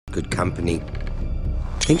Good company.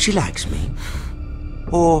 Think she likes me?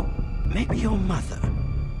 Or maybe your mother?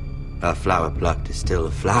 A flower plucked is still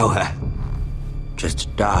a flower.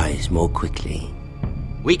 Just dies more quickly.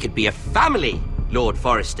 We could be a family, Lord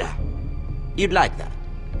Forrester. You'd like that,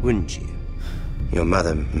 wouldn't you? Your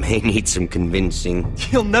mother may need some convincing.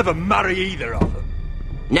 You'll never marry either of them.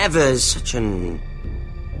 Never's such an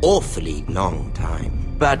awfully long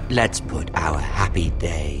time. But let's put our happy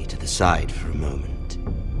day to the side for a moment.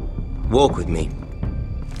 Walk with me.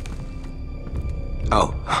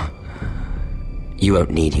 Oh, you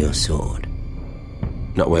won't need your sword.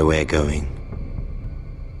 Not where we're going.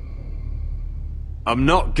 I'm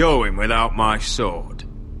not going without my sword.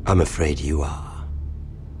 I'm afraid you are.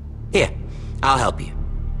 Here, I'll help you.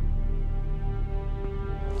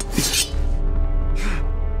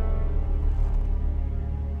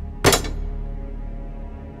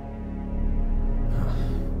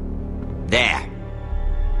 There.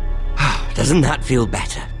 Doesn't that feel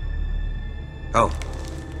better? Oh,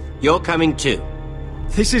 you're coming too.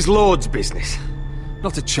 This is Lord's business,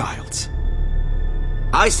 not a child's.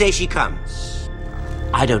 I say she comes.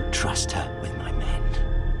 I don't trust her with my men.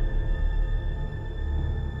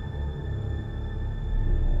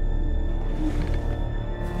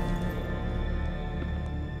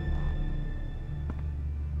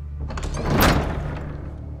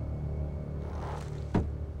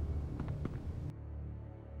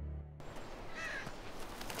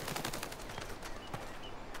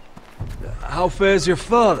 How fares your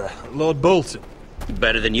father, Lord Bolton?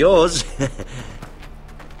 Better than yours.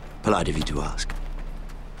 Polite of you to ask.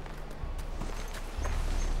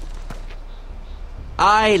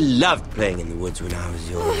 I loved playing in the woods when I was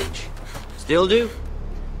your age. Still do.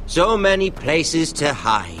 So many places to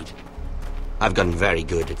hide. I've gotten very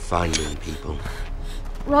good at finding people.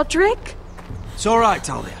 Roderick? It's all right,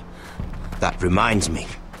 Talia. That reminds me.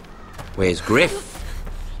 Where's Griff?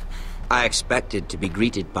 I expected to be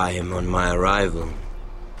greeted by him on my arrival.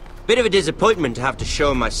 Bit of a disappointment to have to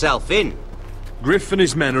show myself in. Griff and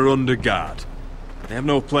his men are under guard. They have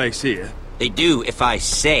no place here. They do if I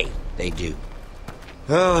say they do.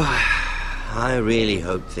 Oh, I really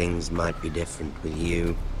hoped things might be different with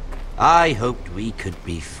you. I hoped we could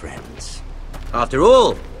be friends. After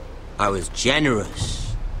all, I was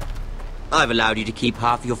generous. I've allowed you to keep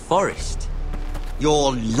half your forest.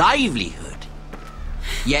 Your livelihood.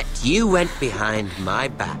 Yet you went behind my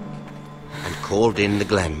back and called in the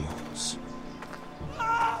Glenmores.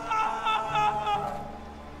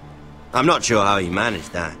 I'm not sure how you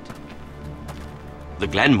managed that. The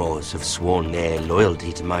Glenmores have sworn their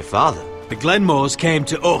loyalty to my father. The Glenmores came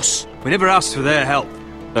to us. We never asked for their help.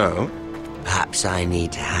 Oh? Perhaps I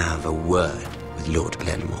need to have a word with Lord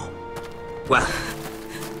Glenmore. Well,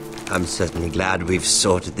 I'm certainly glad we've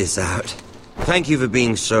sorted this out. Thank you for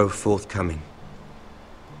being so forthcoming.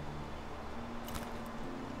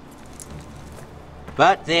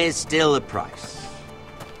 But there's still a price.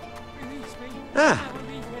 Ah.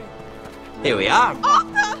 Here we are.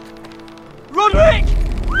 Arthur! Roderick!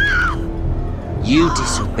 You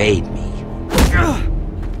disobeyed me. You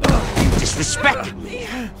disrespected me.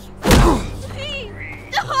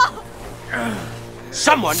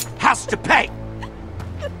 Someone has to pay!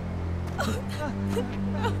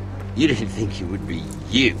 You didn't think it would be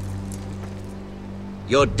you.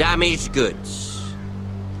 Your damaged goods.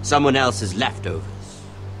 Someone else's leftovers.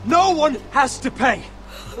 No one has to pay.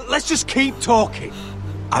 Let's just keep talking.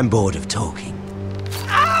 I'm bored of talking.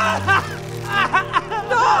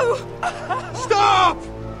 No! Stop!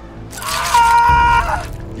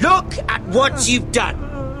 Look at what you've done!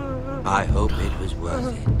 I hope it was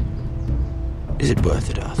worth it. Is it worth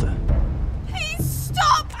it, Arthur? Please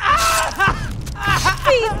stop!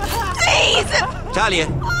 Please! Talia,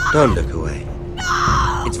 don't look away.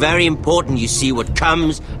 No! It's very important you see what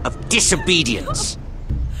comes of disobedience.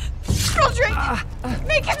 Roderick!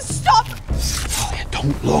 Make him stop! Talia,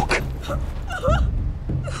 don't look.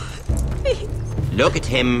 Please. Look at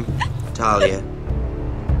him, Talia.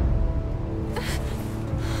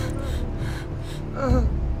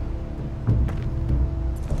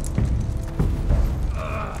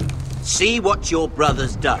 See what your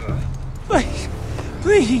brother's done. Please,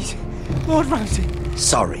 please, Lord Ramsay.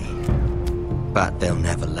 Sorry, but they'll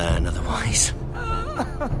never learn otherwise.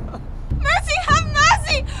 Mercy, have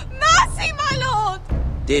mercy! Mercy, my lord!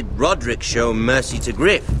 Did Roderick show mercy to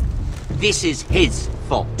Griff? This is his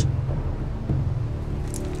fault.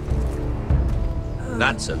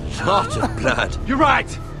 That's a lot of blood. You're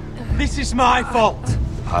right. This is my fault.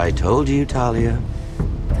 I told you, Talia.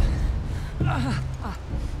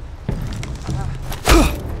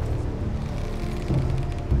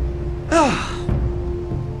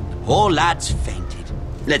 Poor lad's fainted.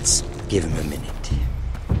 Let's give him a minute.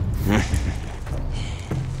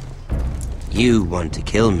 You want to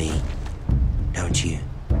kill me, don't you?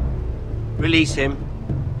 Release him.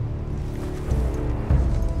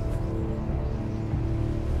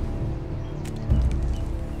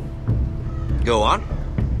 Go on.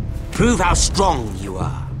 Prove how strong you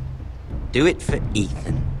are. Do it for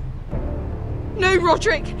Ethan. No,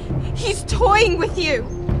 Roderick! He's toying with you!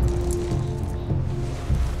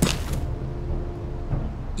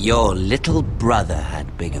 Your little brother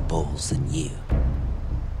had bigger balls than you.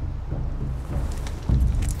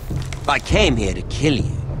 I came here to kill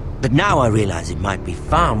you, but now I realize it might be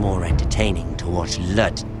far more entertaining to watch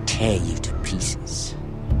Lud tear you to pieces.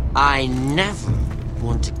 I never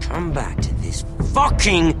want to come back to this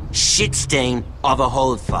fucking shit stain of a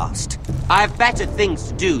holdfast. I have better things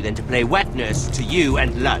to do than to play wet nurse to you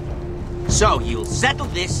and Lud. So you'll settle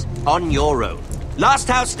this on your own. Last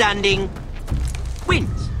house standing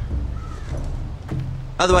wins.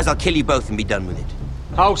 Otherwise I'll kill you both and be done with it.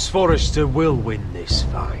 House Forrester will win this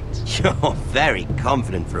fight. You're very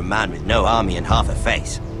confident for a man with no army and half a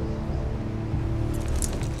face.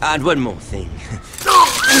 And one more thing.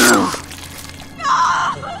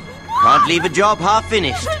 Can't leave a job half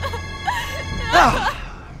finished.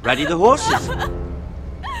 Ready the horses?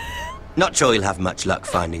 Not sure you'll have much luck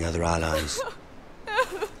finding other allies.